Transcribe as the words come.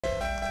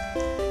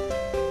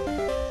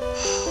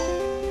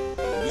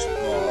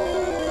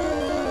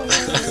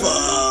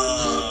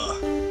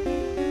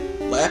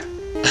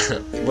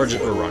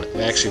We're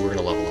running. Actually, we're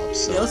gonna level up.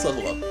 So. Yeah, let's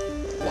level up.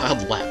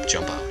 Wild lap,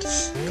 jump out.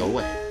 Go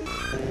away.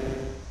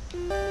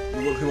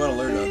 We want to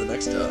learn the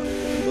next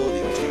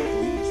ability, which I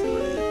believe is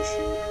Rage.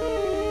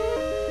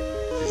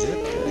 Is it?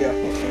 Yeah.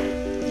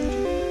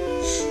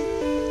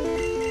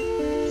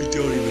 I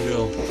don't even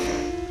know.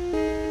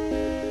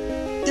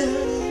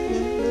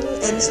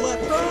 And slap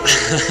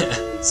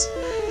fries.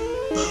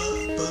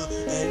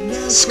 And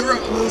now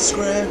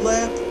scrab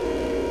lap.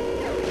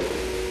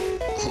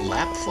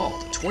 Lap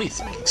fault,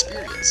 23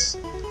 experience.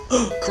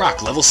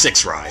 Croc, level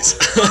 6 rise.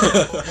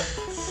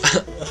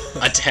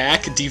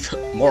 Attack,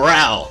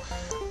 morale.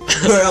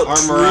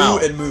 Our morale.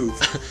 And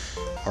move.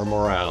 Our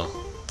morale.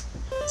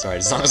 Sorry,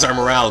 as long as our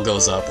morale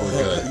goes up, we're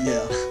good.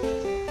 Yeah.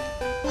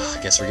 I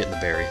guess we're getting the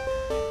berry.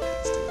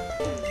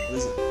 What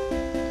is it?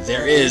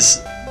 There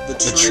is the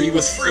tree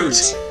with fruit.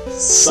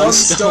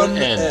 Sunstone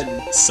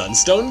End.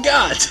 Sunstone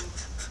God.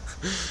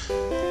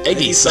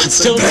 Eggy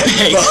Sunstone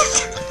Egg.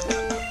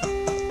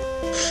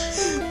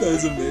 That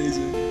is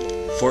amazing.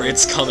 For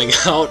it's coming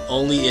out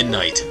only in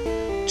night.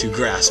 To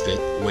grasp it,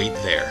 wait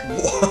there.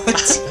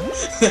 What?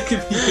 That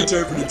could be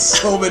interpreted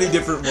so many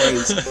different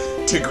ways.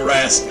 To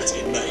grasp it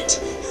in night.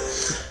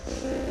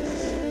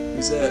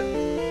 Who's that?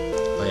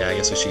 Oh yeah, I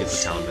guess we should get the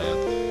town map.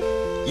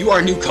 You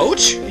are new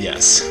coach?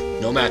 Yes.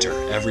 No matter,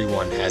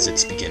 everyone has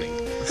its beginning.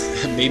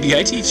 Maybe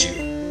I teach you.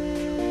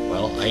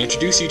 Well, I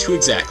introduce you to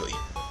exactly.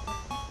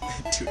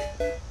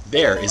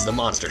 There is the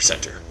monster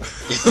center.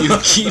 If you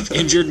keep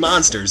injured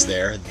monsters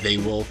there, they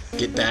will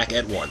get back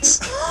at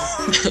once.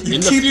 In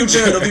the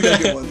future, they'll be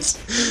back at once.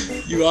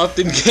 You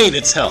often gain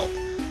its help.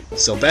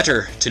 So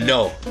better to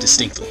know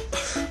distinctly.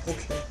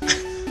 Okay.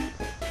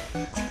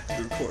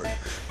 Record.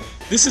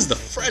 This is the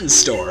friend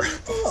store.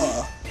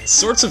 Oh.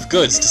 Sorts of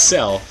goods to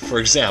sell, for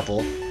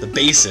example, the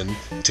basin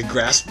to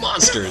grasp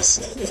monsters,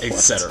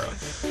 etc.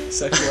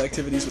 Sexual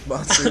activities with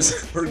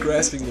monsters. We're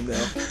grasping them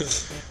now.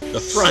 The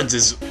front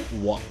is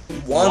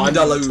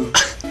Wandaolu.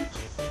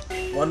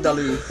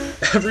 Wandaolu.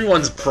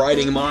 Everyone's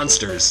priding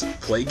monsters.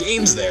 Play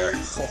games there.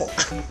 Oh.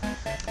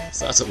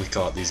 So that's what we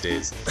call it these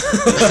days.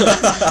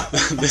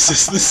 This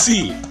is the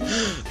sea.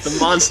 The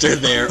monster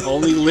there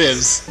only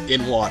lives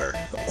in water.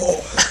 Oh.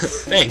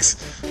 Thanks.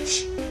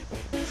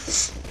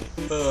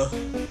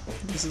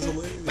 This is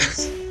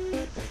hilarious.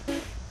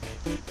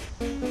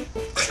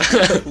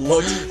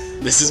 Look.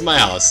 This is my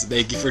house.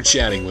 Thank you for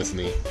chatting with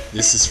me.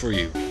 This is for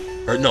you.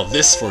 Or no,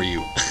 this for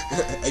you.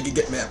 Eggy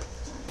get map.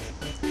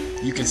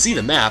 You can see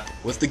the map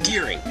with the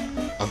gearing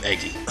of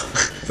Eggy.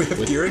 We have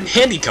with gearing?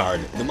 Handy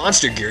card. The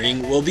monster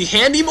gearing will be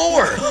handy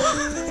more.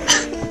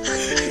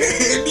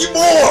 Handy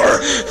more!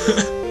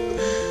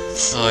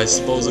 I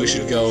suppose we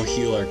should go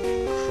heal our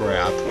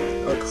crap.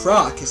 Our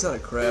croc? It's not a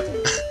crap.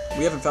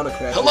 We haven't found a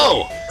crap.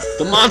 Hello!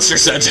 The monster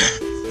center!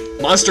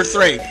 Monster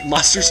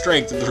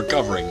strength is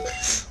recovering.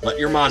 Let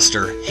your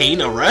monster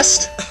Hain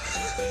arrest?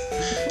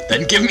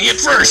 Then give me it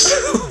first!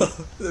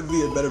 That'd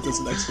be a better place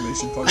an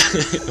exclamation point.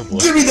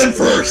 Give me them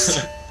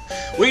first!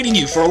 Waiting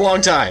you for a long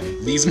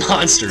time. These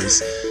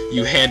monsters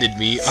you handed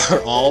me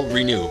are all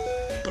renew.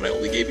 But I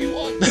only gave you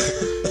one.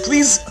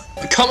 Please,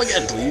 come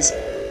again, please.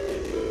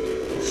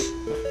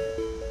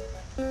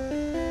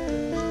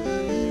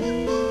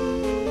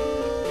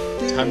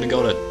 Time to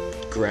go to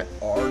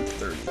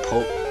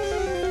R30.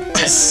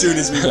 As soon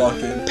as we walk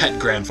in. Pet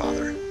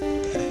grandfather.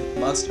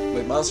 Monster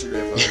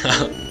grandfather.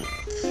 Yeah.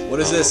 What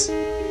is this?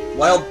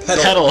 Wild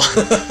petal. Petal.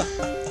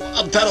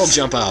 Wild petal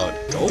jump out.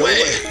 Go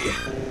away.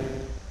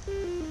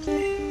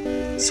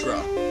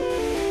 Scraw.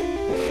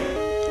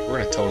 We're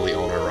gonna totally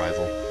own our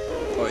rival.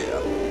 Oh yeah.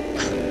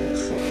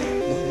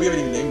 We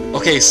haven't even named them.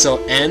 Okay, so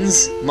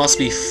ends must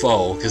be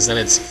foe, because then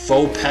it's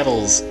faux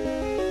petals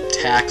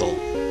tackle.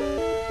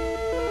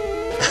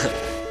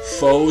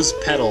 Foe's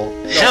pedal.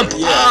 Hemp!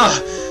 Yeah. Ah!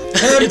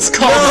 Hemp! It's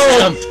called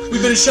hemp!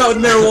 We've been shot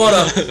with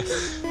marijuana!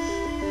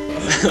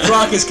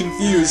 Croc is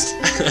confused.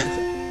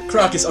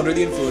 Croc is under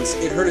the influence.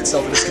 It hurt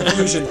itself in its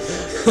confusion.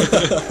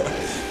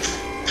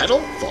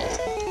 Pedal? Fault.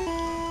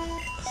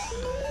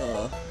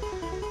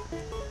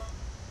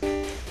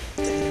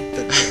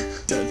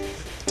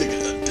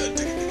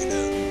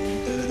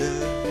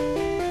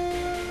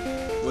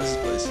 What is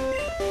this place?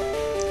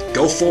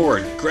 Go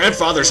forward.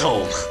 Grandfather's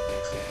home.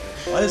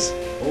 What is...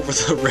 Over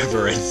the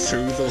river and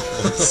through the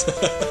woods.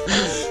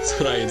 That's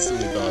what I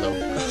instantly thought of.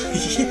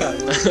 Yeah. We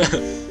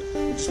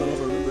just went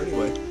over a river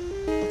anyway.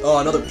 Oh,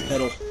 another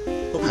pedal. I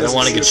don't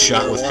want to get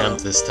shot with hemp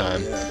this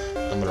time.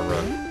 Yeah. I'm gonna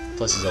run.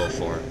 Plus he's level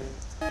 4.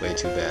 Way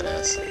too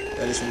badass.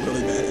 That is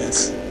really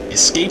badass.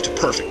 Escaped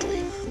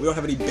perfectly. We don't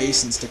have any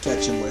basins to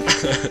catch him with.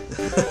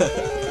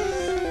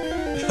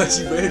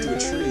 He ran into a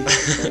tree.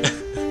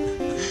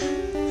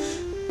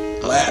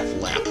 Lap.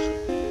 Lap.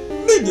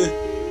 Nigga.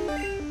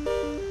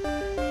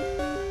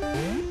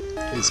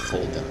 It's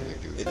cold down here,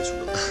 dude. It is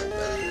really cold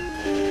down here.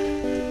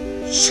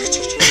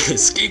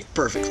 Escaped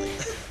perfectly.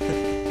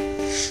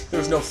 There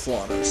was no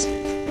flaw in our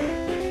escape.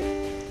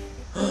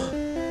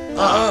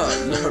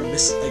 You are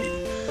Miss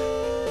Eggy.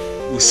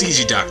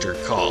 Usiji Doctor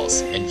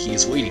calls, and he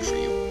is waiting for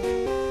you.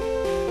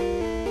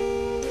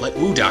 Let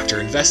Woo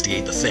Doctor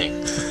investigate the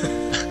thing.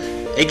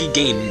 Eggy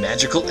gained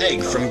magical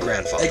egg from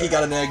grandfather. Eggy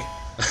got an egg.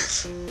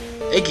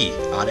 Eggy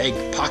on egg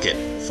pocket.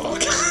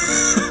 Fuck.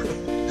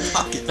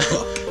 Pocket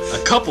fuck.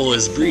 A couple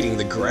is breeding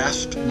the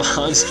grasped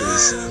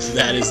monsters.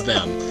 That is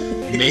them.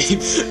 Maybe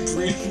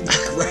Breeding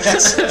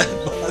grass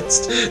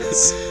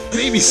monsters.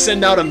 maybe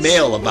send out a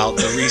mail about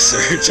the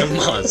research of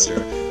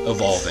monster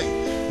evolving.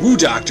 Woo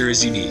Doctor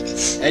is unique.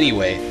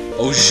 Anyway,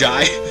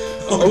 Ojai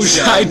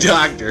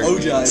Doctor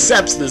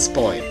accepts this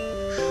point.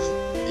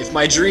 If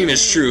my dream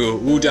is true,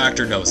 Woo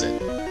Doctor knows it.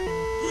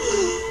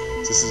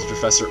 This is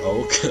Professor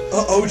Oak.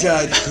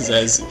 Ojai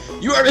Says,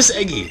 "You are Miss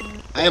Eggy.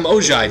 I am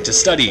Ojai to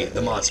study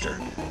the monster.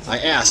 I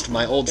asked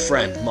my old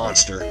friend,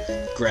 Monster,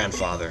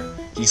 grandfather.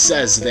 He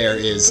says there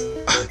is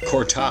a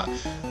cortege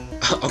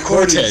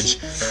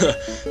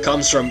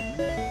comes from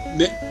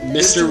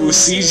Mr.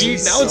 Usiji.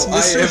 Now it's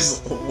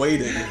Mr. I am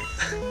waiting.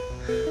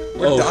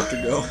 Where'd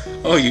Doctor go?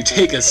 Oh, you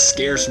take a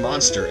scarce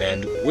monster,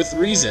 and with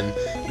reason.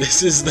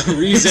 This is the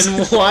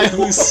reason why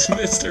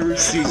Mr.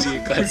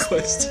 Usiji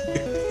requested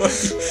you.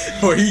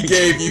 Or he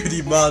gave you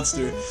the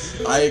monster.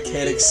 I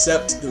can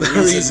accept the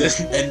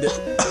reason. And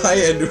I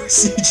and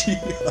Usiji.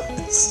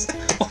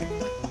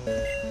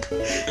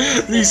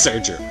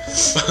 Researcher.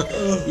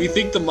 We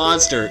think the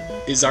monster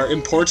is our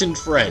important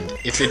friend.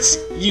 If it's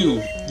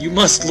you, you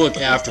must look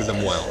after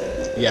them well.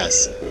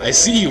 Yes, I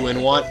see you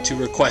and want to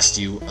request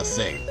you a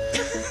thing.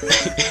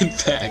 In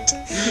fact,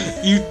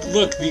 you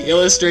look the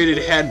illustrated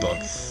handbook.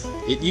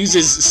 It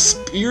uses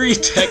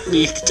Spirit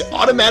technique to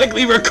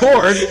automatically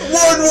record.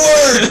 One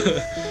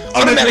word!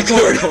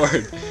 Automatically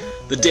record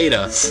the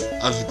data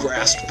of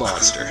grasped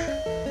monster.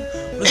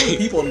 What are the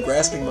people in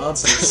grasping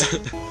monsters?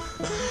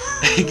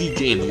 Eggy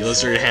gained the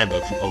illustrated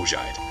handbook from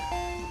Ojide.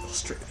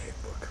 Illustrated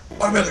handbook.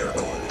 Automatically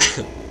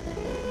record.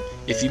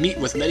 If you meet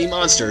with many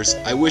monsters,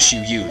 I wish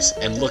you use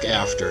and look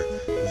after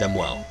them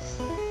well.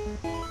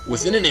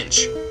 Within an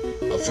inch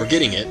of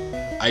forgetting it,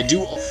 I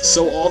do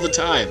so all the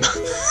time.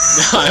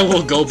 Now I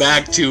will go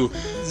back to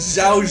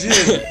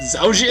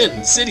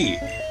Zhaojin City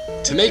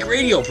to make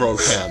radio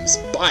programs.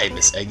 Bye,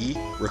 Miss Eggy.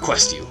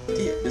 Request you.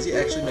 Does he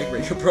actually make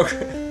radio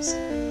programs?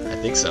 I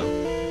think so.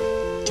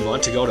 Do you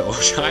want to go to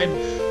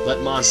Ojide?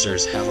 Let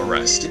monsters have a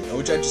rest. Did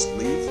Ojide just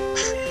leave?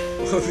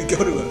 What if we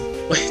go to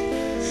him? Wait.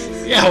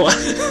 Yeah, what?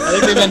 I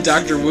think they meant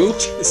Dr. Wu.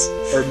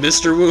 Or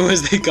Mr. Wu,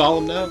 as they call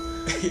him now.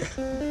 Yeah.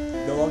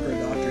 No longer a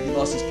doctor. He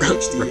lost his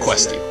PhD.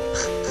 Request you.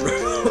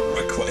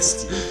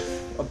 Request you.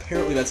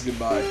 Apparently that's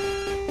goodbye.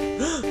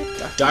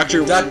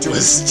 Doctor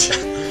was...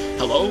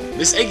 Hello?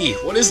 Miss Eggy,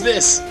 what is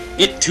this?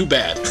 It too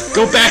bad.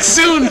 Go back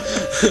soon!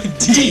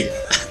 D.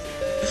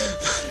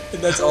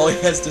 And that's all he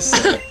has to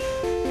say.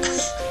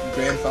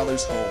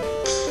 Grandfather's home.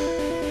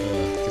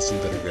 Guess we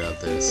better grab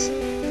this.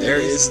 There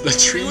is the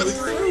tree with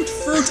fruit.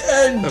 Fruit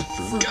and...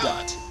 Fruit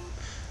God.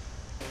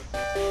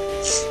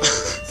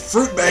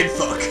 Fruit bag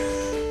fuck.